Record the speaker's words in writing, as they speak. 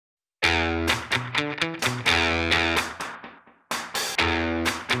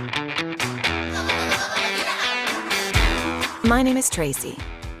My name is Tracy,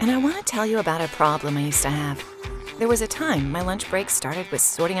 and I want to tell you about a problem I used to have. There was a time my lunch break started with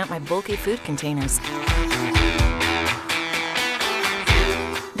sorting out my bulky food containers.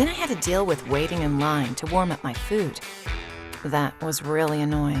 Then I had to deal with waiting in line to warm up my food. That was really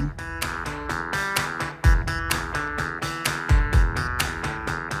annoying.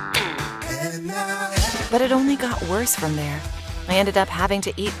 But it only got worse from there. I ended up having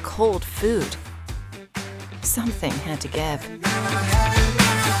to eat cold food. Something had to give.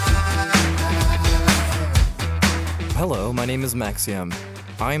 Hello, my name is Maxim.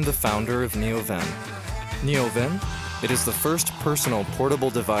 I am the founder of Neoven. Neoven? It is the first personal portable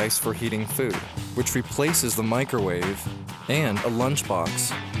device for heating food, which replaces the microwave and a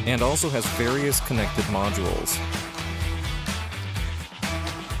lunchbox, and also has various connected modules.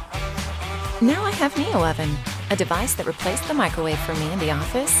 Now I have Neoven, a device that replaced the microwave for me in the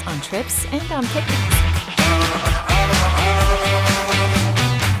office, on trips, and on picnics.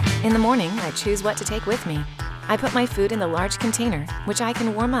 In the morning, I choose what to take with me. I put my food in the large container, which I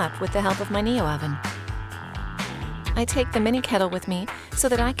can warm up with the help of my Neoven. I take the mini kettle with me so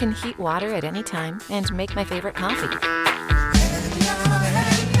that I can heat water at any time and make my favorite coffee.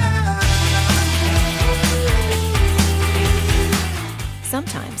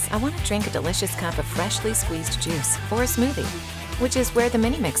 Sometimes I want to drink a delicious cup of freshly squeezed juice or a smoothie, which is where the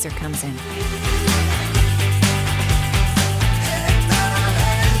mini mixer comes in.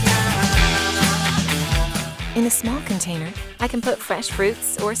 In a small container, I can put fresh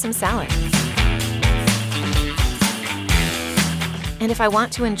fruits or some salad. And if I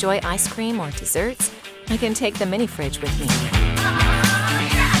want to enjoy ice cream or desserts, I can take the mini fridge with me.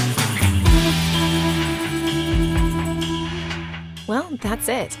 Well, that's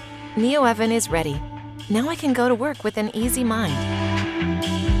it. Neoven is ready. Now I can go to work with an easy mind.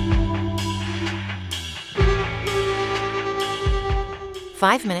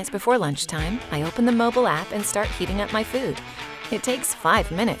 Five minutes before lunchtime, I open the mobile app and start heating up my food. It takes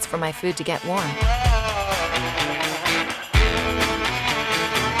 5 minutes for my food to get warm.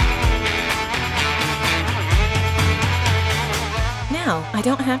 Now, I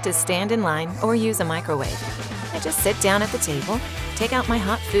don't have to stand in line or use a microwave. I just sit down at the table, take out my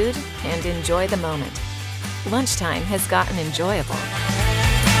hot food, and enjoy the moment. Lunchtime has gotten enjoyable.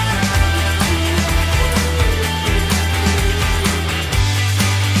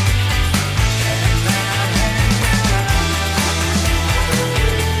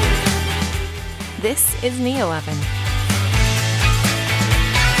 This is Neoven.